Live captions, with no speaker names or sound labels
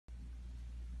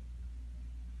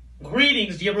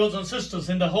Greetings, dear brothers and sisters,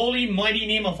 in the holy, mighty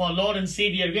name of our Lord and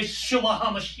Savior, Yeshua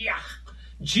Ha Mashiach,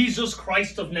 Jesus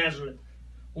Christ of Nazareth.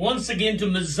 Once again to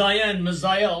Messiah and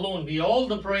Messiah alone be all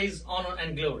the praise, honor,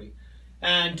 and glory.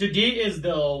 And today is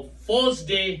the first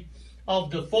day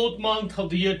of the 4th month of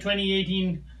the year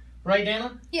 2018. Right,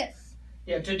 Anna? Yes.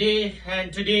 Yeah,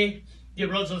 today, dear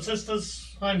brothers and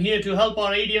sisters, I'm here to help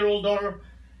our 8-year-old daughter,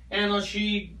 Anna.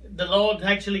 The Lord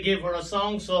actually gave her a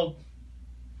song, so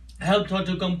helped her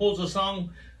to compose a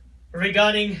song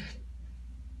regarding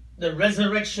the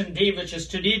resurrection day, which is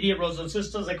today, dear brothers and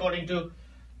sisters. According to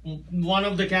one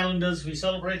of the calendars, we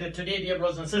celebrated today, dear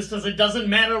brothers and sisters. It doesn't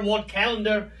matter what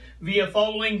calendar we are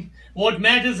following. What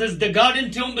matters is the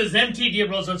garden tomb is empty, dear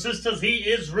brothers and sisters. He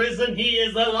is risen, He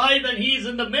is alive, and He is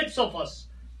in the midst of us.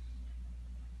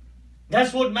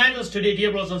 That's what matters today,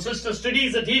 dear brothers and sisters. Today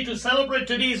is a day to celebrate.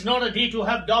 Today is not a day to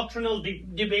have doctrinal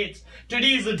debates.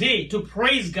 Today is a day to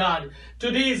praise God.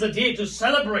 Today is a day to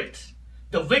celebrate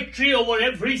the victory over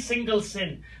every single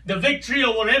sin, the victory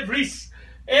over every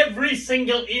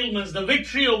single ailment, the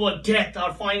victory over death,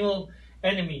 our final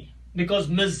enemy. Because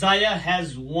Messiah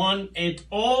has won it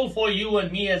all for you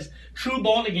and me as true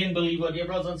born-again believer, dear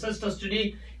brothers and sisters.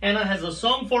 Today, Anna has a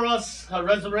song for us, a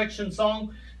resurrection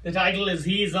song. The title is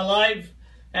He is Alive,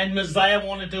 and Messiah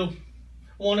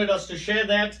wanted us to share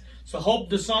that. So hope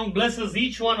the song blesses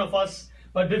each one of us.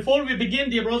 But before we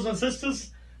begin, dear brothers and sisters,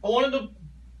 I wanted to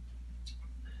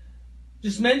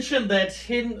just mention that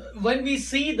when we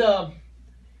see the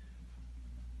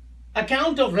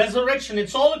account of resurrection,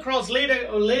 it's all across laid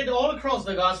all across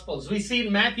the Gospels. We see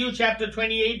in Matthew chapter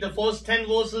 28, the first 10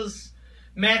 verses,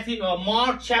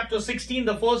 Mark chapter 16,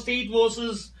 the first 8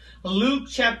 verses, Luke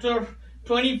chapter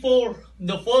 24,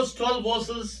 the first 12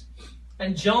 verses,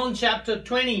 and John chapter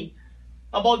 20,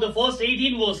 about the first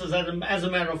 18 verses, as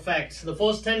a matter of fact. The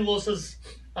first 10 verses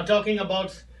are talking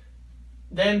about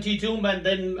the empty tomb, and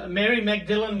then Mary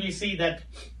Magdalene, we see that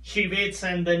she waits,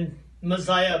 and then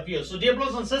Messiah appears. So, dear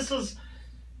brothers and sisters,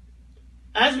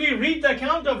 as we read the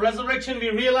account of resurrection,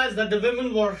 we realize that the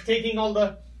women were taking on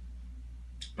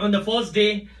the first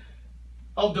day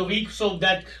of the week, so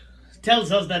that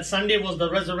tells us that Sunday was the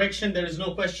resurrection. There is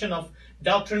no question of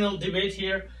doctrinal debate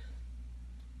here.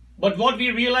 But what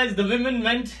we realized, the women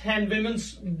went and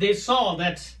they saw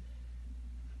that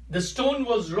the stone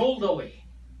was rolled away.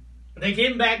 They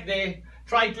came back, they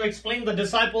tried to explain the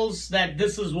disciples that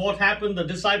this is what happened. The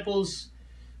disciples,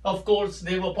 of course,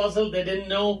 they were puzzled. They didn't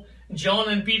know. John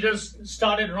and Peter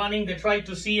started running. They tried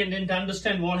to see and didn't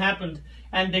understand what happened.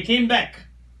 And they came back.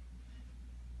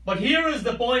 But here is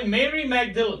the point. Mary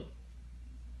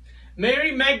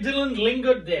Magdalene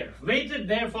lingered there, waited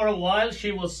there for a while.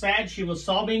 She was sad, she was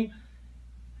sobbing,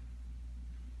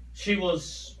 she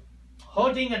was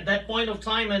hurting at that point of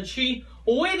time, and she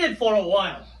waited for a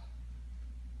while.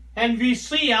 And we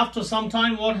see after some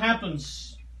time what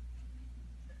happens.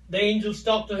 The angels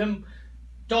talk to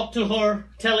her,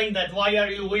 telling that why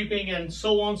are you weeping, and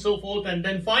so on and so forth. And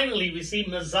then finally we see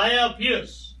Messiah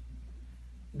appears,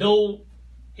 though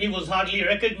he was hardly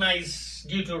recognized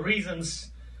due to reasons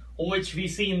which we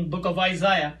see in the book of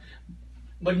Isaiah.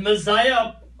 But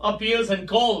Messiah appears and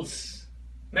calls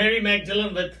Mary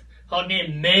Magdalene with her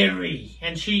name Mary,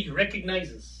 and she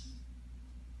recognizes.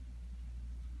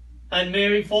 And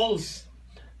Mary falls.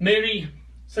 Mary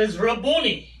says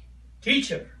Rabboni,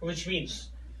 teacher, which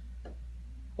means.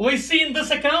 We see in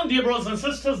this account, dear brothers and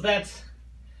sisters, that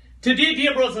today,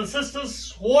 dear brothers and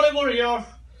sisters, wherever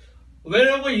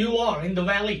you are in the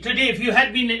valley today, if you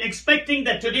had been expecting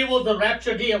that today was the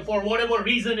rapture day, or for whatever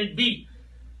reason it be,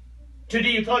 today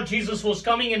you thought Jesus was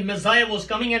coming and Messiah was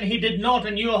coming, and He did not,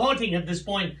 and you are hurting at this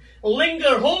point,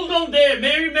 linger, hold on there.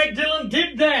 Mary Magdalene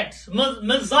did that.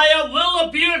 Messiah will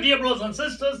appear, dear brothers and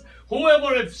sisters.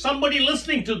 If somebody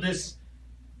listening to this,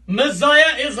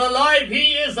 Messiah is alive.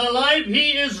 He is alive.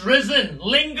 He is risen.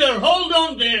 Linger, hold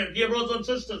on there, dear brothers and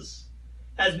sisters,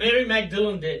 as Mary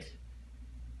Magdalene did.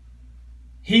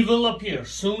 He will appear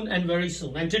soon and very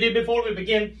soon. And today, before we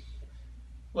begin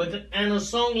with Anna's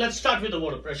song, let's start with the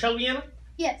word of prayer. Shall we, Anna?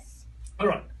 Yes. All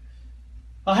right.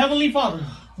 Our Heavenly Father,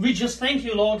 we just thank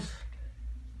you, Lord.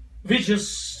 We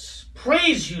just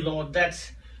praise you, Lord,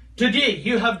 that today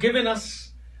you have given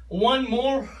us one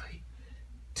more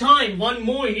time, one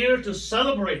more year to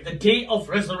celebrate the day of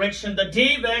resurrection, the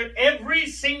day where every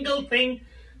single thing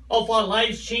of our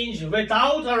lives changed.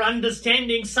 Without our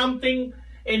understanding, something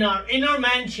in our inner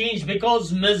man changed,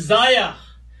 because Messiah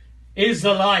is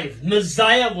alive.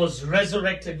 Messiah was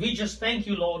resurrected. We just thank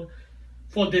you, Lord,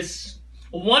 for this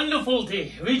wonderful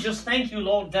day. We just thank you,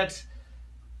 Lord, that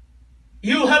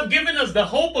you have given us the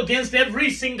hope against every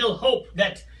single hope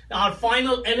that Our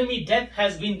final enemy, death,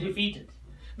 has been defeated.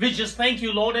 We just thank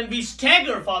you, Lord, and we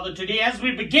stagger, Father, today as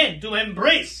we begin to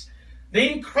embrace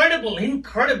the incredible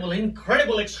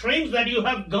extremes that you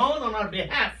have gone on our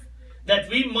behalf, that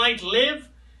we might live,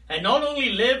 and not only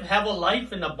live, have a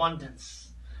life in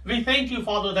abundance. We thank you,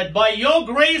 Father, that by your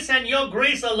grace and your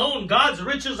grace alone, God's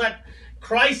riches at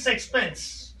Christ's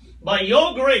expense, by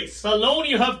your grace alone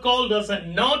you have called us,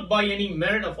 and not by any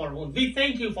merit of our own. We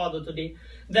thank you, Father, today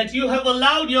that you have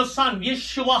allowed your Son,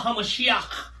 Yeshua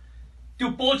HaMashiach,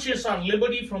 to purchase our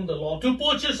liberty from the law, to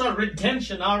purchase our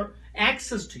redemption, our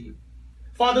access to you.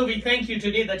 Father, we thank you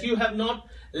today that you have not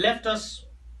left us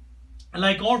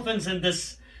like orphans in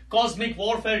this cosmic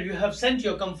warfare. You have sent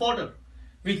your Comforter.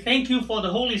 We thank you for the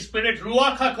Holy Spirit,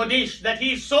 Ruach HaKodesh, that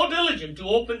he is so diligent to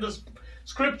open the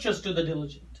scriptures to the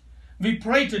diligent. We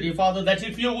pray today, Father, that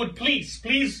if you would please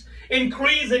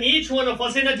increase in each one of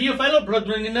us, in a dear fellow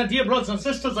brethren, in a dear brothers and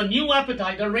sisters, a new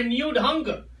appetite, a renewed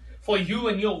hunger for you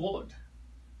and your word.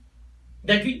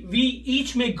 That we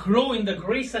each may grow in the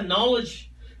grace and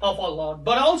knowledge of our Lord.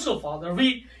 But also, Father,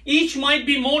 we each might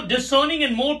be more discerning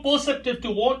and more perceptive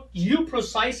to what you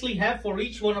precisely have for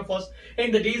each one of us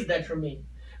in the days that remain.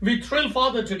 We thrill,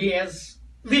 Father, today as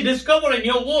we discover in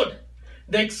your word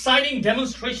the exciting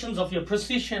demonstrations of your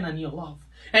precision and your love.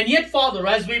 And yet, Father,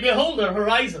 as we behold the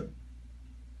horizon,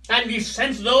 and we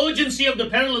sense the urgency of the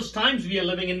perilous times we are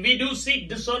living in, we do seek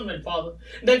discernment, Father,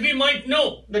 that we might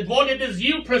know that what it is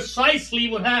you precisely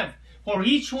would have for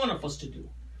each one of us to do.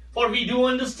 For we do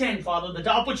understand, Father, that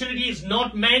opportunity is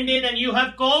not mandated, and you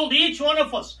have called each one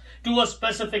of us to a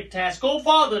specific task. Oh,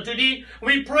 Father, today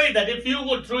we pray that if you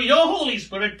would, through your Holy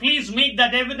Spirit, please make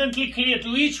that evidently clear to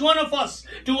each one of us,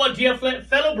 to our dear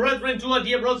fellow brethren, to our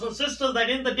dear brothers and sisters, that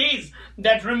in the days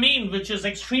that remain, which is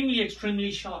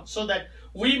extremely short, so that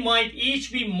we might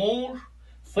each be more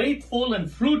faithful and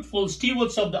fruitful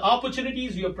stewards of the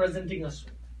opportunities you are presenting us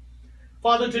with.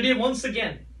 Father, today once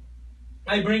again,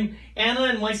 I bring Anna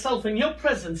and myself in your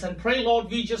presence and pray,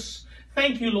 Lord, we just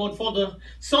thank you, Lord, for the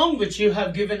song which you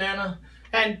have given Anna,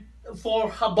 and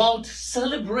for about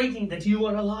celebrating that you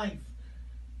are alive.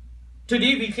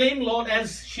 Today we claim, Lord,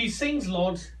 as she sings,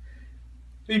 Lord,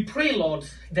 we pray, Lord,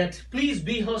 that please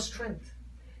be her strength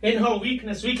in her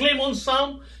weakness. We claim on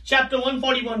Psalm chapter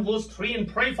 141 verse 3 and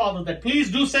pray, Father, that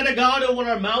please do set a guard over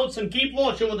our mouths and keep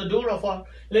watch over the door of our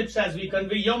lips as we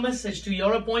convey your message to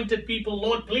your appointed people.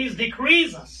 Lord, please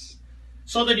decrease us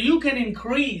so that you can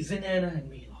increase in Anna and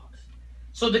me, Lord.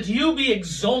 So that you be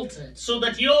exalted, so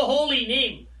that your holy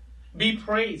name be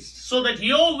praised, so that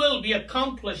your will be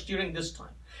accomplished during this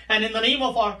time. And in the name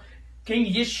of our King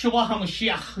Yeshua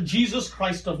HaMashiach, Jesus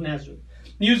Christ of Nazareth,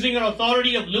 using our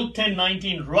authority of Luke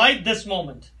 10:19, right this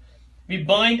moment, we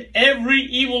bind every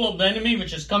evil of the enemy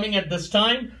which is coming at this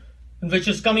time, which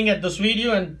is coming at this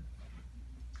video, and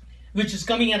which is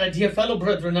coming at our dear fellow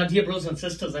brethren, our dear brothers and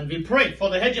sisters. And we pray for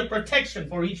the hedge of protection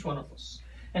for each one of us.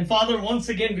 And Father, once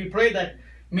again, we pray that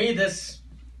may this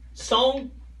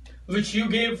song which you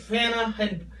gave Hannah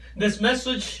and this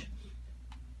message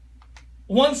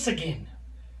once again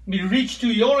be reached to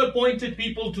your appointed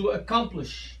people to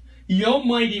accomplish your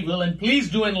mighty will. And please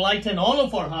do enlighten all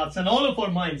of our hearts and all of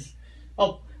our minds,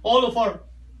 of all of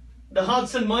the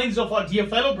hearts and minds of our dear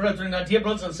fellow brethren, our dear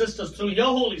brothers and sisters, through your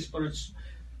Holy Spirit,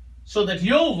 so that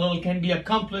your will can be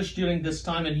accomplished during this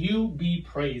time and you be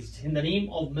praised. In the name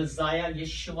of Messiah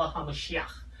Yeshua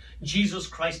HaMashiach, Jesus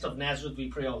Christ of Nazareth, we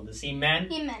pray all this. Amen.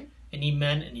 Amen. And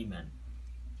amen and amen.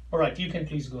 All right, you can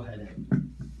please go ahead.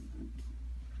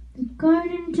 The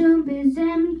garden tomb is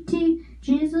empty.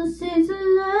 Jesus is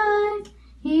alive.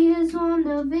 He has won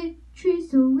the victory,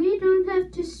 so we don't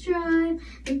have to strive.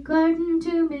 The garden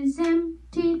tomb is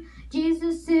empty.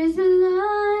 Jesus is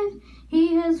alive.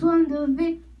 He has won the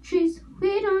victory, so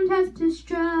we don't have to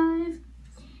strive.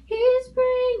 He's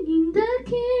bringing the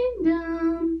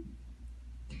kingdom.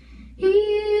 He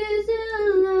is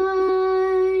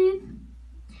alive.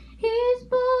 He's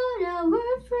bought our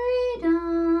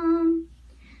freedom,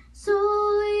 so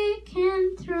we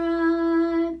can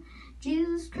thrive.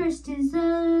 Jesus Christ is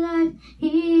alive.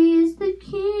 He is the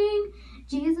King.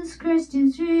 Jesus Christ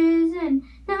is risen.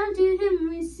 Now to him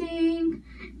we sing.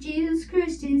 Jesus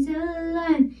Christ is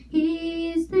alive. He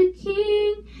is the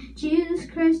King. Jesus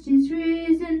Christ is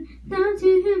risen. Now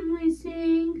to him we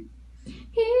sing.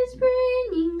 He's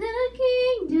bringing the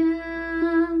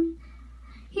kingdom.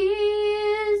 He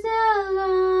is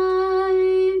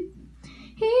alive.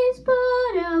 He's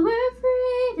bought our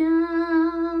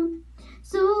freedom,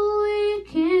 so we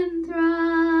can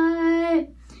thrive.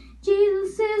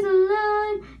 Jesus is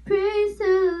alive. Praise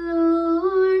the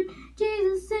Lord.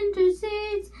 Jesus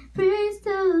intercedes. Praise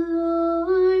the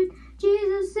Lord.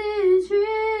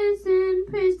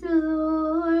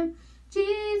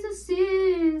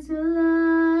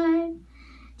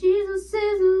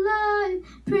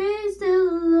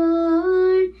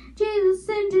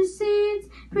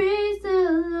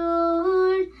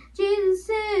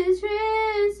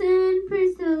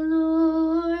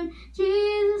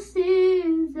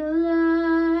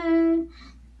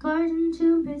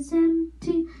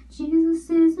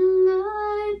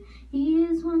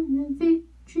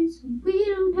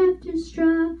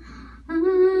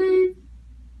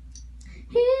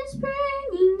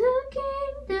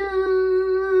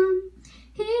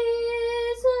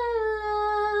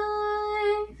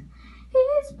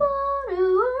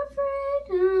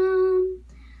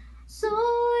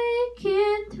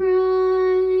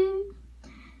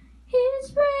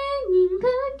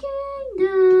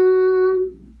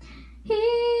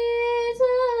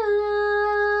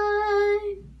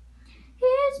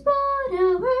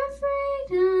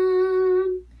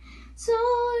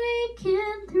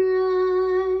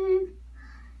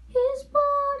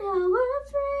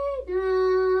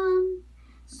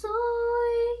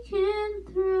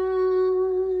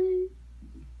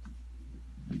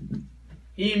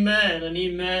 Amen and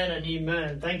amen and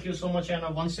amen. Thank you so much, Anna,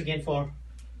 once again for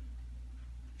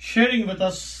sharing with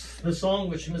us the song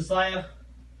which Messiah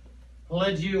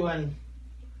led you. And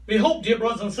we hope, dear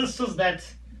brothers and sisters, that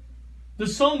the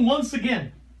song once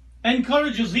again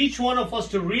encourages each one of us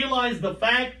to realize the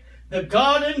fact the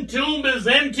garden tomb is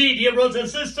empty, dear brothers and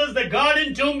sisters. The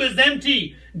garden tomb is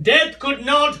empty. Death could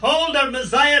not hold our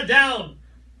Messiah down.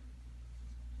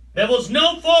 There was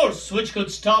no force which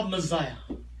could stop Messiah.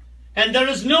 And there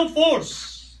is no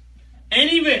force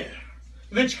anywhere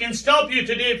which can stop you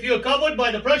today if you are covered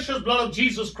by the precious blood of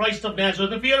Jesus Christ of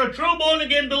Nazareth. If you are a true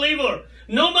born-again believer,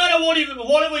 no matter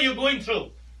whatever you're going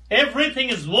through, everything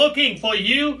is working for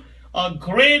you. A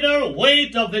greater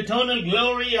weight of eternal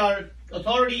glory. Our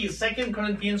authority is 2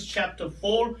 Corinthians chapter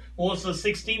 4, verses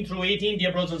 16 through 18.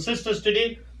 Dear brothers and sisters,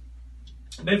 today,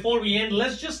 before we end,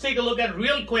 let's just take a look at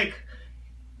real quick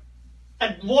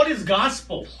at what is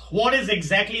gospel. What is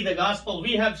exactly the gospel?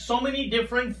 We have so many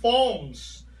different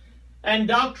forms and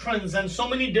doctrines and so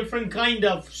many different kind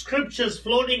of scriptures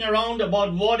floating around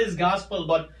about what is gospel.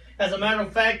 But as a matter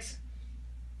of fact,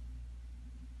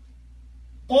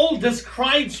 Paul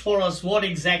describes for us what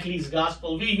exactly is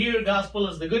gospel. We hear gospel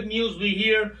as the good news. We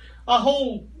hear a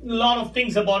whole lot of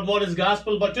things about what is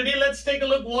gospel. But today let's take a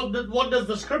look what does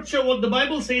the scripture, what the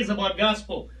Bible says about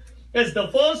gospel. It's the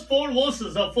first 4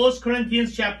 verses of 1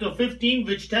 Corinthians chapter 15,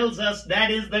 which tells us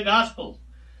that is the gospel.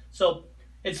 So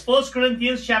it's 1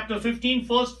 Corinthians chapter 15,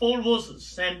 first 4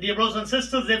 verses. And dear brothers and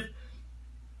sisters,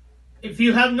 if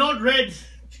you have not read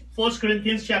 1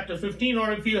 Corinthians chapter 15,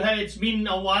 or if you have, it's been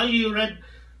a while you read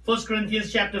 1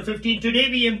 Corinthians chapter 15, today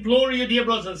we implore you, dear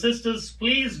brothers and sisters,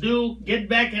 please do get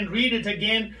back and read it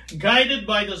again, guided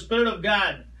by the Spirit of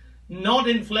God. Not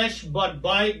in flesh, but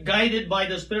guided by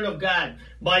the Spirit of God,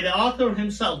 by the author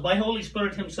himself, by Holy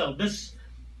Spirit himself. This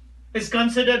is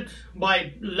considered by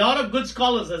a lot of good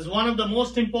scholars as one of the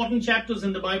most important chapters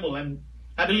in the Bible. And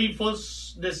I believe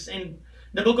in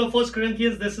the book of 1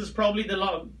 Corinthians, this is probably the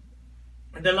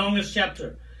longest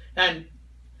chapter. And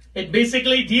it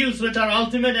basically deals with our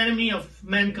ultimate enemy of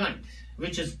mankind,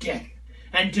 which is death.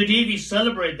 And today we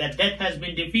celebrate that death has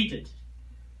been defeated.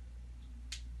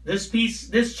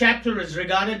 This chapter is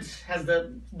regarded as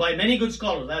by many good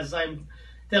scholars, as I'm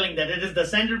telling, that it is the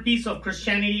centerpiece of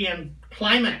Christianity and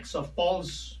climax of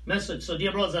Paul's message. So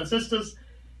dear brothers and sisters,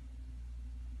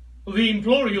 we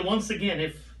implore you once again,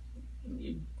 if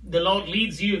the Lord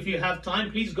leads you, if you have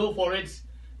time, please go for it.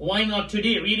 Why not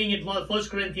today? Reading it, 1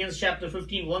 Corinthians chapter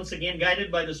 15, once again,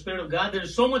 guided by the Spirit of God. There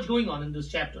is so much going on in this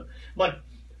chapter. But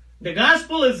the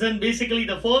gospel is in basically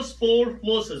the first 4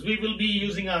 verses. We will be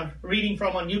using our reading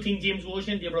from our New King James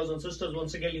Version. Dear brothers and sisters,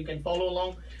 once again, you can follow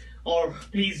along, or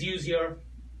please use your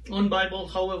own Bible,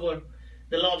 however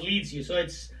the Lord leads you. So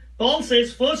Paul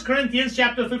says, 1 Corinthians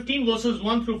chapter 15, verses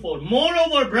 1 through 4.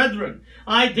 Moreover, brethren,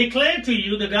 I declare to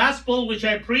you the gospel which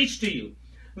I preached to you,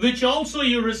 which also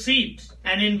you received,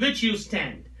 and in which you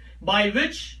stand, by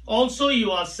which also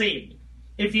you are saved,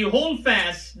 if you hold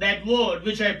fast that word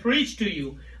which I preached to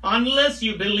you, unless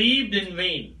you believed in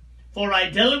vain. For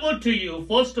I delivered to you,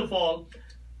 first of all,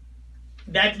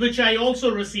 that which I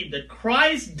also received, that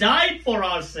Christ died for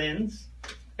our sins,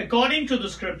 according to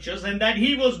the Scriptures, and that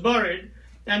he was buried,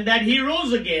 and that he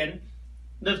rose again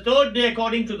the 3rd day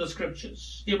according to the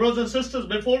Scriptures. Dear brothers and sisters,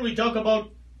 before we talk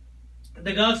about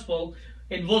the gospel,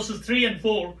 in verses 3 and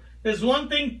 4, there's one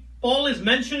thing Paul is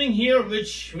mentioning here,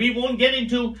 which we won't get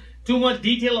into too much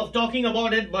detail of talking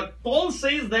about it, but Paul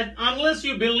says that unless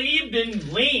you believed in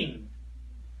vain.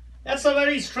 That's a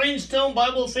very strange term.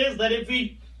 Bible says that if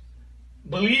we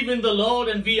believe in the Lord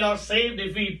and we are saved,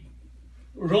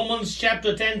 Romans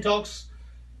chapter 10 talks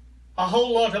a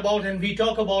whole lot about, and we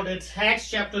talk about it.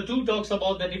 Acts chapter 2 talks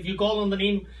about that if you call on the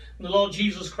name of the Lord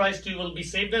Jesus Christ, you will be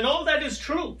saved. And all that is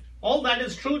true. All that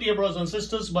is true, dear brothers and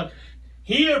sisters. But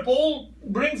here Paul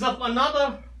brings up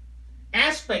another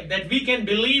aspect, that we can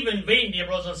believe in vain, dear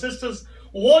brothers and sisters.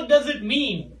 What does it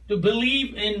mean to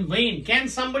believe in vain? Can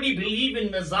somebody believe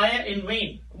in Messiah in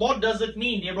vain? What does it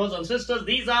mean, dear brothers and sisters?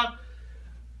 These are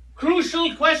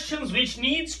crucial questions which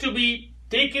needs to be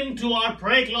taken to our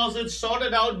prayer closet,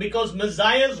 sorted out, because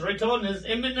Messiah's return is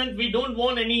imminent. We don't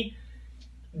want any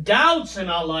doubts in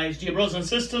our lives, dear brothers and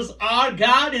sisters. Our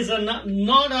God is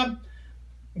not a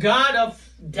God of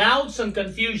doubts and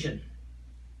confusion.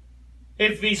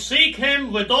 If we seek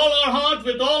him with all our heart,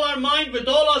 with all our mind, with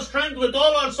all our strength, with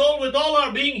all our soul, with all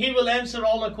our being, he will answer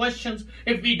all our questions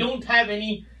if we don't have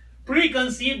any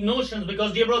preconceived notions.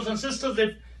 Because, dear brothers and sisters,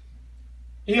 if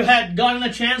you had gotten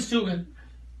a chance to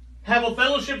have a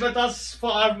fellowship with us,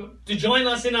 to join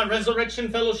us in our resurrection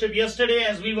fellowship yesterday,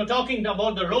 as we were talking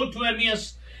about the road to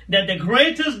Emmaus, that the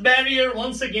greatest barrier,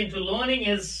 once again, to learning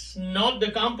is not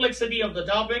the complexity of the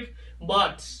topic,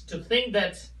 but to think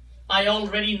that I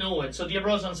already know it. So, dear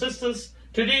brothers and sisters,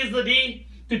 today is the day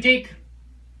to take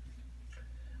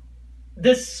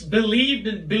this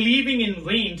believing in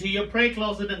vain to your prayer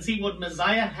closet and see what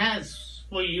Messiah has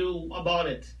for you about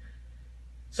it.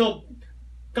 So,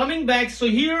 coming back, so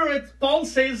here Paul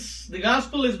says the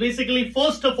gospel is basically,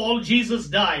 first of all, Jesus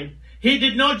died. He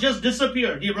did not just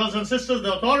disappear. Dear brothers and sisters,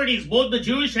 the authorities, both the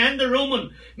Jewish and the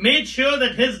Roman, made sure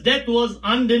that his death was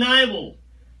undeniable.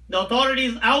 The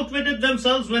authorities outwitted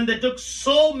themselves when they took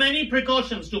so many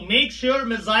precautions to make sure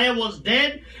Messiah was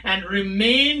dead and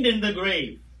remained in the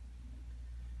grave.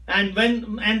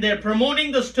 And they're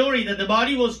promoting the story that the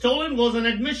body was stolen was an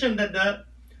admission that the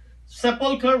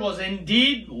sepulchre was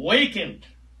indeed vacant.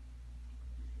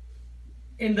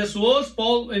 In this verse,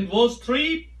 in verse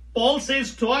 3, Paul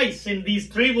says twice in these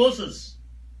 3 verses,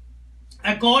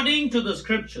 according to the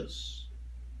scriptures,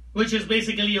 which is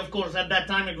basically, of course, at that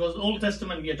time it was Old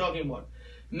Testament we are talking about.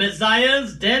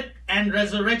 Messiah's death and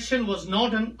resurrection was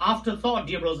not an afterthought,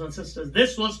 dear brothers and sisters.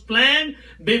 This was planned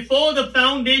before the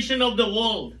foundation of the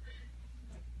world.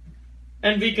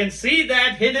 And we can see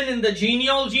that hidden in the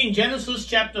genealogy in Genesis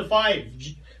chapter 5.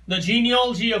 The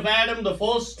genealogy of Adam, the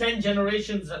first 10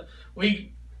 generations.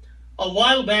 A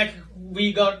while back,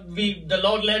 the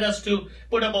Lord led us to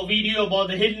put up a video about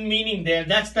the hidden meaning there.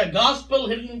 That's the gospel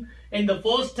hidden in the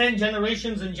first 10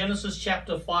 generations in Genesis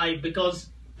chapter 5, because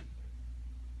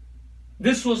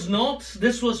this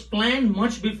was planned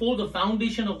much before the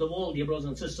foundation of the world, dear brothers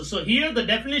and sisters. So here the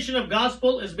definition of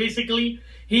gospel is basically,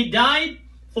 he died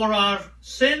for our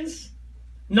sins.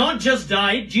 Not just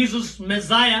died, Jesus,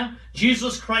 Messiah,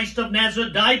 Jesus Christ of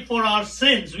Nazareth died for our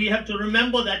sins. We have to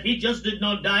remember that he just did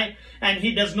not die and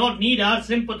he does not need our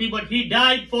sympathy, but he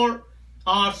died for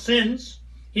our sins.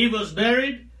 He was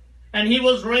buried and he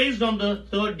was raised on the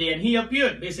 3rd day, and he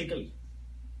appeared basically.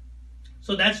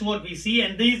 So that's what we see,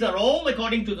 and these are all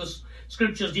according to the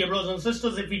scriptures, dear brothers and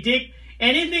sisters. If we take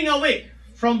anything away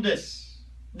from this,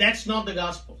 that's not the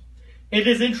gospel. It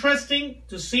is interesting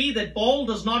to see that Paul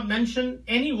does not mention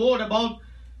any word about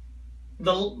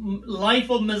the life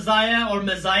of Messiah or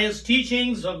Messiah's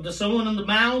teachings of the Sermon on the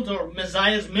Mount or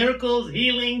Messiah's miracles,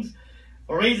 healings,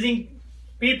 raising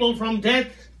people from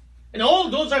death. And all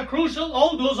those are crucial,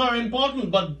 all those are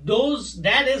important, but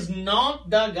that is not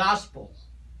the gospel.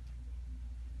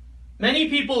 Many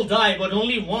people die, but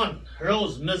only one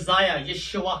rose, Messiah,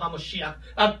 Yeshua Ha Mashiach,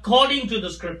 according to the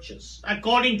scriptures.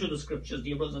 According to the scriptures,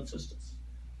 dear brothers and sisters.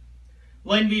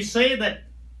 When we say that,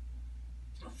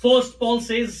 first Paul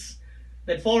says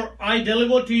that for I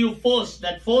deliver to you first,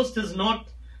 that first is not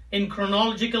in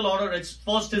chronological order, it's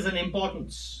first is in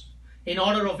importance. In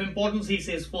order of importance, he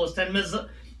says first.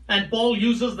 And Paul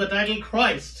uses the title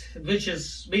Christ, which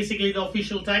is basically the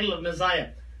official title of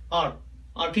Messiah, our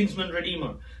kinsman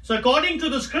redeemer. So according to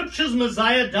the scriptures,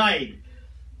 Messiah died.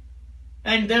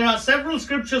 And there are several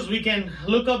scriptures we can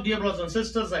look up, dear brothers and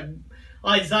sisters.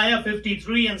 Isaiah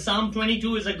 53 and Psalm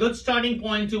 22 is a good starting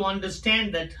point to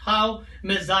understand that how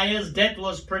Messiah's death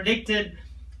was predicted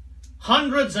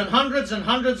hundreds and hundreds and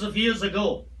hundreds of years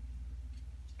ago.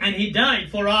 And he died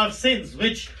for our sins,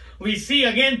 which we see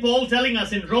again Paul telling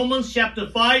us in Romans chapter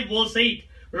 5 verse 8.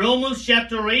 Romans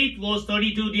chapter 8 verse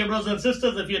 32. Dear brothers and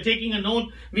sisters, if you're taking a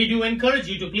note, we do encourage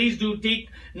you to please do take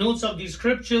notes of these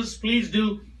scriptures. Please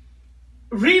do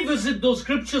revisit those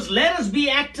scriptures. Let us be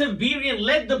active Berean.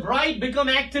 Let the bride become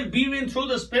active Berean through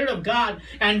the Spirit of God.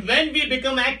 And when we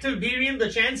become active Berean,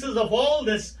 the chances of all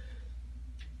this,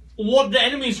 what the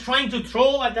enemy is trying to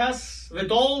throw at us, with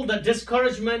all the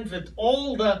discouragement, with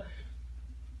all the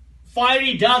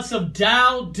fiery darts of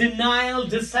doubt, denial,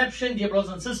 deception, dear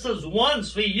brothers and sisters,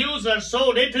 once we use our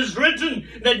sword, it is written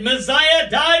that Messiah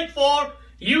died for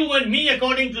you and me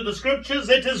according to the scriptures.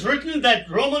 It is written that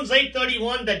Romans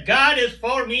 8:31, that God is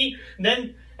for me,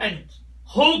 and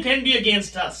who can be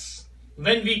against us?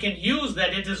 When we can use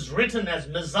that, it is written as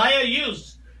Messiah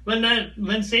used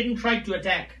when Satan tried to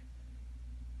attack.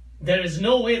 There is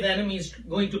no way the enemy is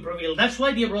going to prevail. That's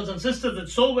why, dear brothers and sisters,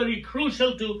 it's so very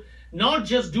crucial to not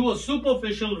just do a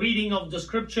superficial reading of the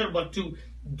scripture, but to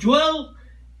dwell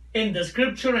in the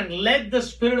scripture and let the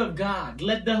Spirit of God,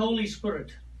 let the Holy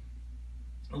Spirit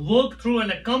work through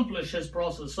and accomplish his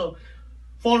process. So,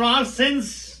 for our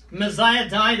sins, Messiah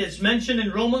died. It's mentioned in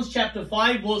Romans chapter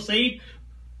 5 verse 8,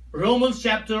 Romans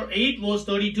chapter 8 verse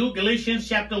 32, Galatians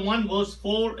chapter 1 verse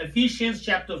 4, Ephesians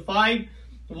chapter 5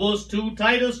 verse 2,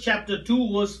 Titus chapter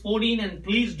 2 verse 14, and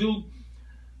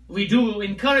we do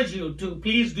encourage you to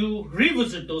please do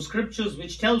revisit those scriptures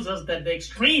which tells us that the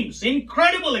extremes,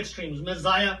 incredible extremes,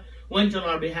 Messiah went on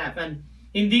our behalf. And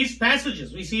in these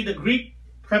passages, we see the Greek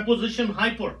preposition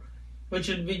hyper,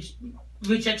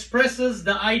 which expresses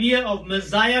the idea of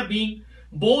Messiah being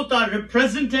both our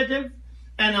representative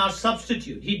and our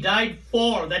substitute. He died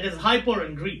for, that is hyper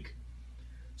in Greek.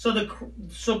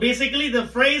 So basically the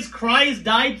phrase Christ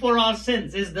died for our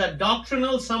sins is the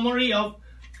doctrinal summary of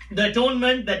the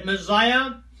atonement, that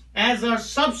Messiah, as our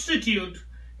substitute,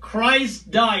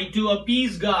 Christ died to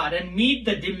appease God and meet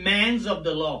the demands of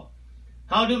the law.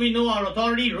 How do we know our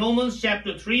authority? Romans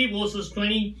chapter 3 verses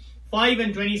 25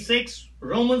 and 26.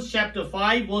 Romans chapter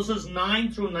 5 verses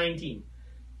 9 through 19.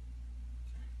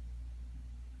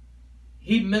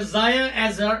 Messiah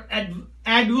as our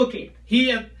advocate.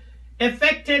 He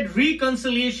effected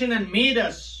reconciliation and made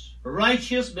us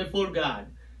righteous before God.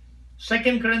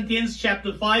 2 Corinthians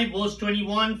chapter 5 verse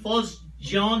 21. 1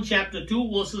 John chapter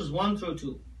 2 verses 1 through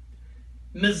 2.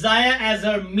 Messiah as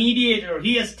our mediator.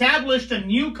 He established a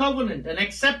new covenant and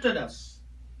accepted us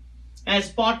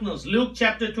as partners. Luke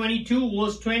chapter 22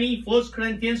 verse 20. 1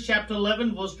 Corinthians chapter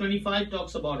 11 verse 25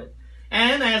 talks about it.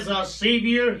 And as our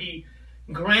Savior, He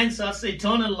grants us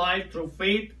eternal life through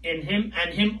faith in Him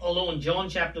and Him alone. John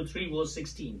chapter 3 verse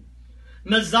 16.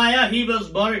 Messiah, He was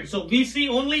buried. So we see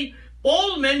only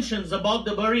Paul mentions about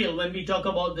the burial when we talk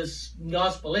about this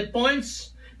gospel. It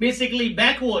points basically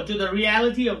backward to the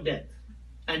reality of death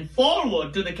and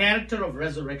forward to the character of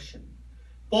resurrection.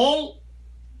 Paul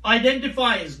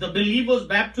identifies the believer's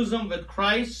baptism with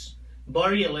Christ's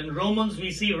burial. In Romans,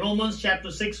 we see Romans chapter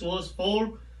 6 verse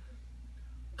 4.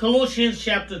 Colossians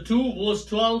chapter 2 verse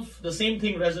 12, the same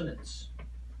thing resonates.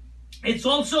 It's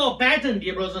also a pattern,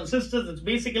 dear brothers and sisters. It's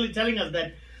basically telling us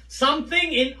that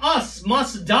something in us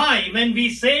must die when we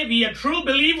say we are true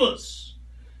believers.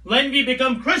 When we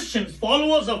become Christians,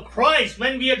 followers of Christ,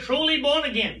 when we are truly born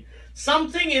again.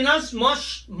 Something in us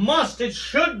it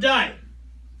should die.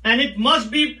 And it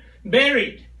must be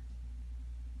buried.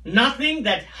 Nothing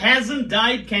that hasn't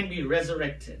died can be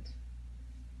resurrected.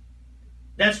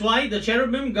 That's why the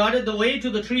cherubim guarded the way to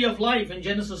the tree of life in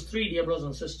Genesis 3, dear brothers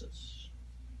and sisters.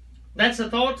 That's a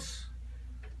thought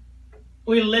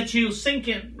we'll let you sink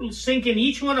in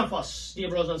each one of us, dear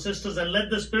brothers and sisters, and let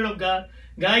the Spirit of God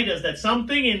guide us, that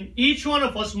something in each one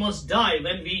of us must die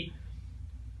when we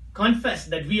confess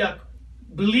that we are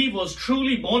believers,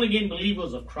 truly born again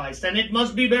believers of Christ, and it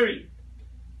must be buried.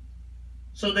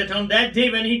 So that on that day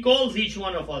when He calls each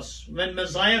one of us, when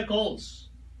Messiah calls,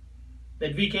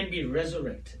 that we can be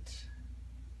resurrected.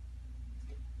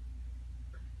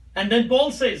 And then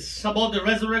Paul says about the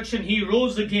resurrection, He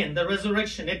rose again, the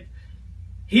resurrection.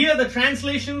 Here the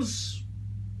translations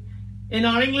in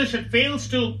our English, it fails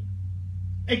to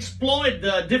exploit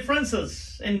the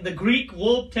differences in the Greek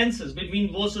verb tenses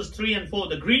between verses 3 and 4.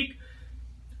 The Greek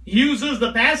uses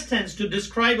the past tense to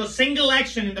describe a single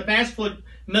action in the past for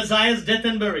Messiah's death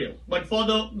and burial. But for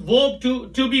the verb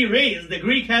to be raised, the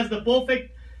Greek has the perfect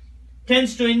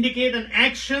tense to indicate an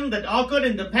action that occurred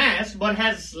in the past but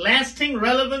has lasting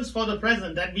relevance for the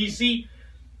present. And we see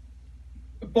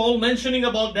Paul mentioning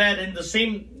about that in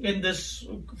this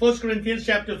 1 Corinthians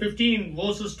chapter 15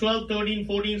 verses 12, 13,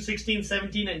 14, 16,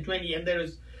 17 and 20. And there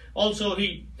is also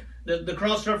the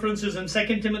cross references in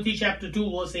 2 Timothy chapter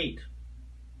 2 verse 8.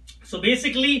 So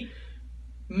basically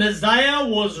Messiah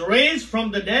was raised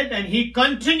from the dead and He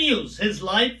continues His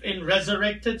life in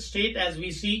resurrected state, as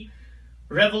we see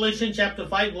Revelation chapter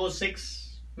 5 verse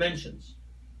 6 mentions.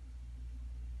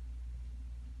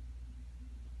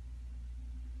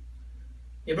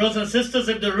 Dear brothers and sisters,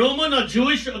 if the Roman or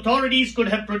Jewish authorities could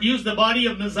have produced the body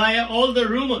of Messiah, all the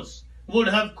rumors would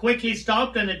have quickly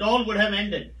stopped and it all would have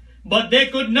ended. But they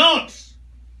could not.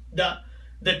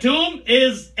 The tomb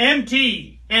is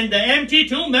empty. And the empty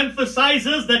tomb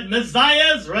emphasizes that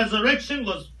Messiah's resurrection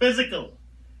was physical.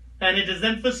 And it is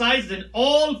emphasized in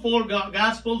all four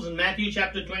Gospels, in Matthew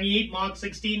chapter 28, Mark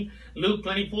 16, Luke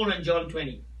 24, and John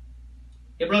 20.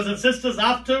 Dear brothers and sisters,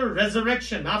 after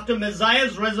resurrection, after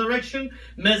Messiah's resurrection,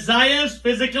 Messiah's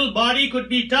physical body could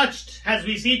be touched, as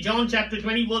we see John chapter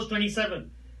 20, verse 27.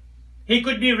 He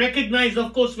could be recognized,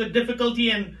 of course, with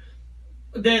difficulty, and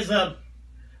there's a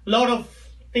lot of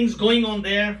things going on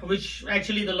there, which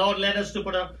actually the Lord led us to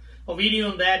put a video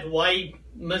on that, why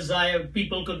Messiah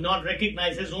people could not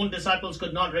recognize, His own disciples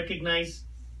could not recognize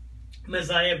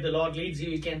Messiah. If the Lord leads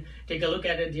you can take a look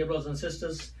at it, dear brothers and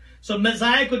sisters. So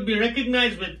Messiah could be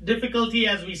recognized with difficulty,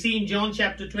 as we see in John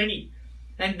chapter 20.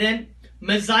 And then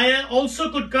Messiah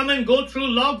also could come and go through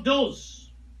locked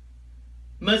doors.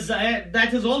 Messiah,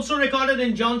 that is also recorded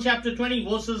in John chapter 20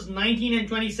 verses 19 and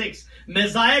 26.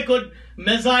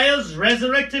 Messiah's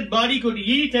resurrected body could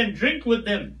eat and drink with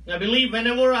them. I believe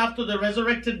whenever after the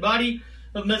resurrected body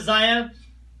Messiah.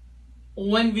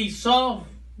 When we saw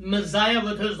Messiah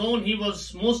with his own, he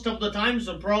was most of the time,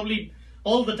 so probably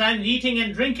all the time, eating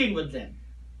and drinking with them.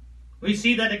 We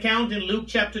see that account in Luke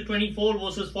chapter 24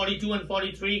 verses 42 and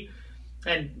 43,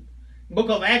 and book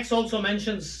of Acts also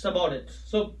mentions about it.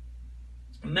 So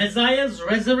Messiah's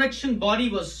resurrection body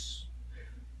was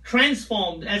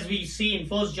transformed, as we see in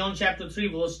 1 John chapter 3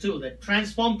 verse 2, that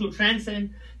transformed to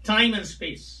transcend time and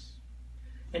space.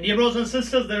 And dear brothers and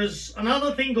sisters, there is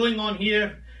another thing going on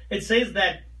here. It says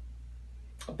that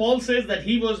Paul says that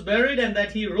he was buried and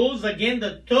that he rose again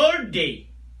the third day.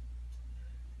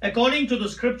 According to the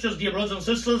scriptures, dear brothers and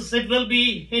sisters, it will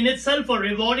be in itself a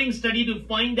rewarding study to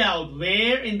find out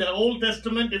where in the Old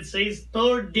Testament it says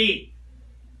third day.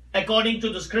 According to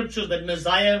the scriptures, that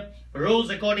Messiah rose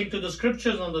according to the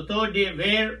scriptures on the third day,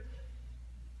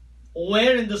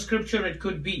 where in the scripture it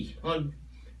could be. And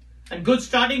good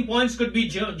starting points could be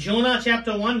Jonah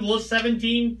chapter 1 verse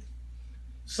 17,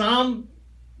 Psalm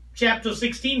chapter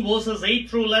 16 verses 8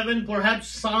 through 11, perhaps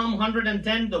Psalm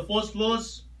 110, the first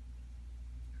verse.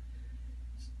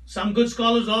 Some good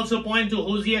scholars also point to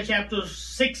Hosea chapter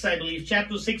 6, I believe,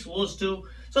 chapter 6 verse 2.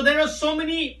 So there are so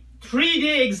many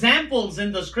 3-day examples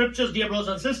in the scriptures, dear brothers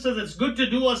and sisters. It's good to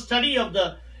do a study of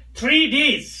the 3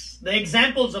 days, the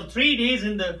examples of 3 days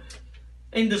in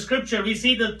the scripture. We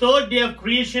see the third day of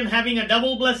creation having a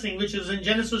double blessing, which is in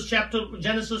Genesis chapter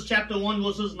 1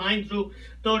 verses 9 through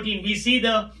 13. We see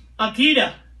the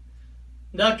Akedah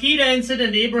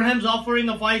incident, Abraham's offering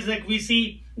of Isaac. We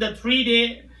see the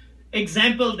 3-day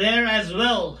example there as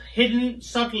well, hidden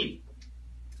subtly.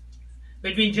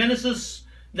 Between Genesis,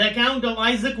 the account of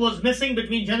Isaac was missing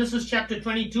between Genesis chapter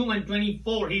 22 and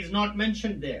 24. He's not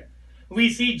mentioned there. We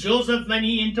see Joseph when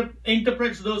he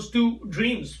interprets those two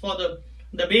dreams for the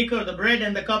baker, the bread,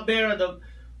 and the cupbearer, the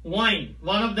wine.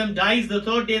 One of them dies the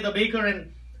third day, the baker,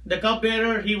 and the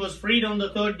cupbearer, he was freed on the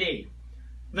third day.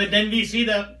 But then we see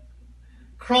the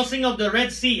crossing of the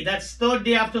Red Sea. That's third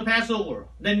day after Passover.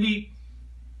 Then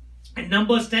in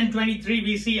Numbers 10:23,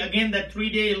 we see again that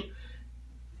 3-day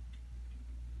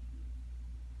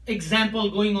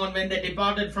example going on when they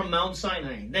departed from Mount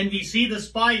Sinai. Then we see the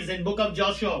spies in book of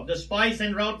Joshua, the spies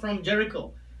en route from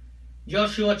Jericho.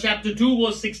 Joshua chapter 2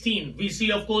 verse 16. We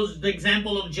see, of course, the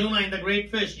example of Jonah in the great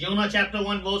fish. Jonah chapter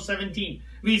 1 verse 17.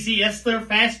 We see Esther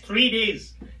fast 3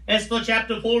 days. Esther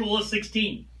chapter 4 verse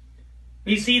 16.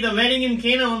 We see the wedding in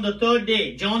Cana on the third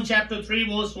day. John chapter 3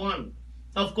 verse 1.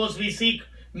 Of course, we see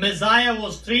Messiah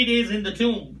was 3 days in the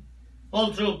tomb,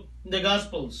 all through the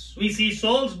Gospels. We see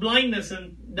Saul's blindness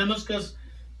in Damascus,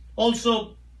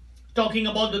 also talking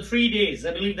about the 3 days.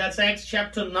 I believe that's Acts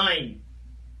chapter 9.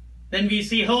 Then we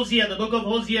see Hosea, the book of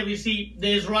Hosea. We see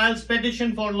the Israel's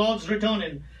petition for Lord's return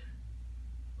in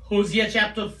Hosea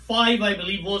chapter 5, I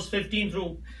believe, verse 15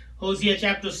 through Hosea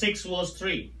chapter 6, verse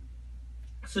 3.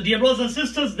 So dear brothers and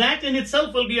sisters, that in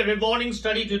itself will be a rewarding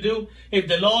study to do if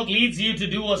the Lord leads you to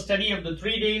do a study of the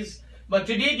 3 days. But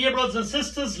today, dear brothers and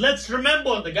sisters, let's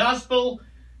remember the gospel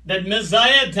that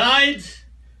Messiah died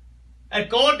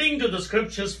according to the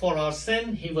scriptures for our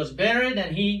sin. He was buried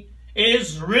and he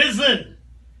is risen.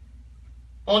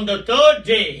 On the third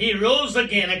day, he rose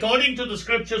again according to the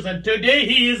scriptures, and today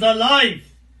he is alive.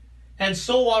 And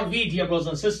so are we, dear brothers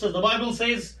and sisters. The Bible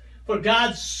says, for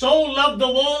God so loved the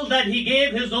world that he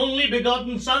gave his only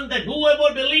begotten Son, that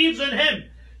whoever believes in him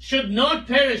should not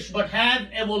perish but have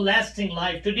everlasting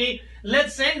life. Today,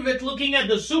 let's end with looking at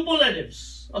the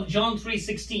superlatives of John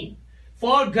 3:16.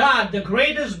 For God, the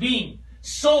greatest being,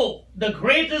 so the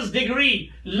greatest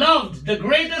degree, loved, the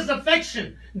greatest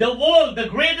affection, the world, the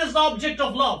greatest object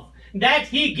of love, that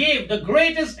he gave the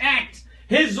greatest act,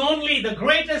 his only, the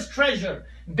greatest treasure,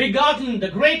 begotten, the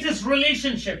greatest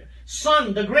relationship,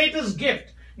 Son, the greatest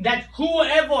gift, that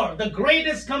whoever, the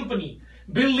greatest company,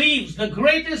 believes, the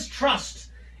greatest trust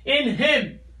in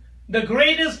him, the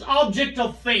greatest object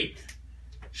of faith,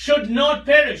 should not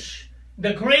perish,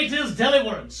 the greatest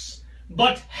deliverance,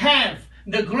 but have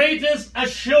the greatest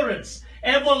assurance,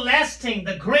 everlasting,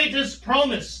 the greatest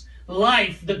promise,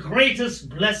 life, the greatest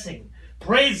blessing.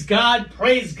 Praise God,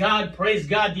 praise God, praise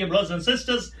God, dear brothers and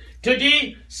sisters.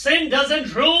 Today, sin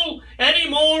doesn't rule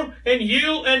anymore in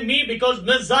you and me because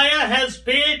Messiah has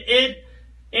paid it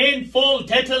in full.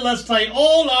 Tetelestai.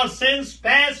 All our sins,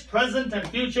 past, present, and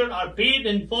future, are paid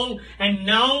in full. And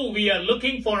now we are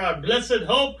looking for our blessed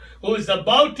hope who is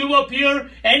about to appear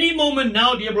any moment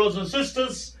now, dear brothers and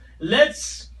sisters.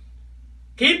 Let's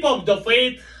keep up the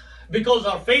faith because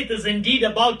our faith is indeed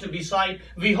about to be signed.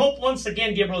 We hope once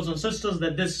again, dear brothers and sisters,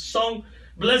 that this song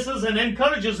blesses and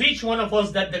encourages each one of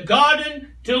us that the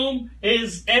garden tomb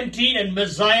is empty and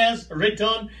Messiah's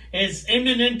return is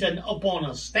imminent and upon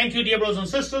us. Thank you, dear brothers and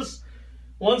sisters,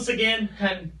 once again.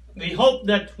 And we hope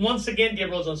that once again, dear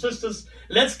brothers and sisters,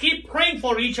 let's keep praying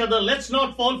for each other. Let's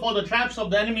not fall for the traps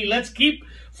of the enemy. Let's keep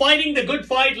fighting the good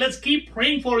fight. Let's keep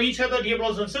praying for each other, dear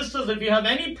brothers and sisters. If you have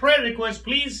any prayer requests,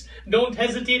 please don't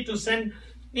hesitate to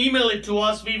email it to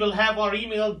us. We will have our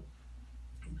email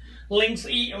links.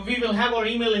 We will have our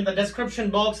email in the description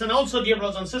box. And also, dear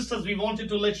brothers and sisters, we wanted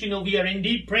to let you know we are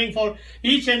indeed praying for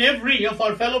each and every of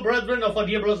our fellow brethren, of our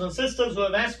dear brothers and sisters who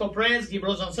have asked for prayers, dear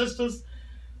brothers and sisters.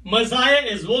 Messiah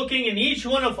is working in each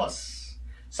one of us.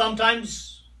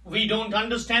 Sometimes we don't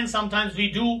understand, sometimes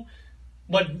we do.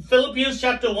 But Philippians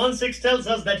chapter 1:6 tells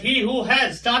us that he who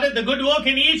has started the good work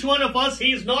in each one of us,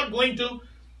 he is not going to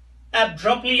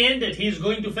abruptly end it. He is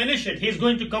going to finish it. He is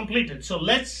going to complete it. So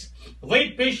let's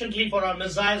wait patiently for our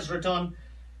Messiah's return,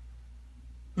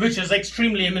 which is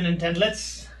extremely imminent. And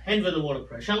let's end with a word of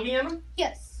prayer. Shall we, Anna?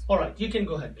 Yes. All right, you can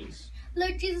go ahead, please.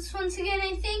 Lord Jesus, once again,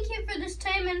 I thank you for this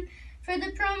time and for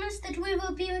the promise that we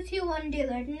will be with you one day,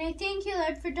 Lord. And I thank you,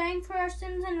 Lord, for dying for our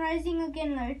sins and rising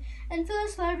again, Lord. And fill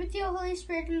us, Lord, with your Holy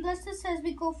Spirit and bless us as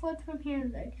we go forth from here,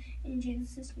 Lord. In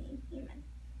Jesus' name, amen.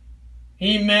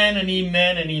 Amen and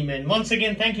amen and amen. Once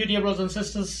again, thank you, dear brothers and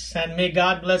sisters, and may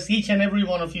God bless each and every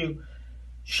one of you.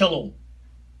 Shalom.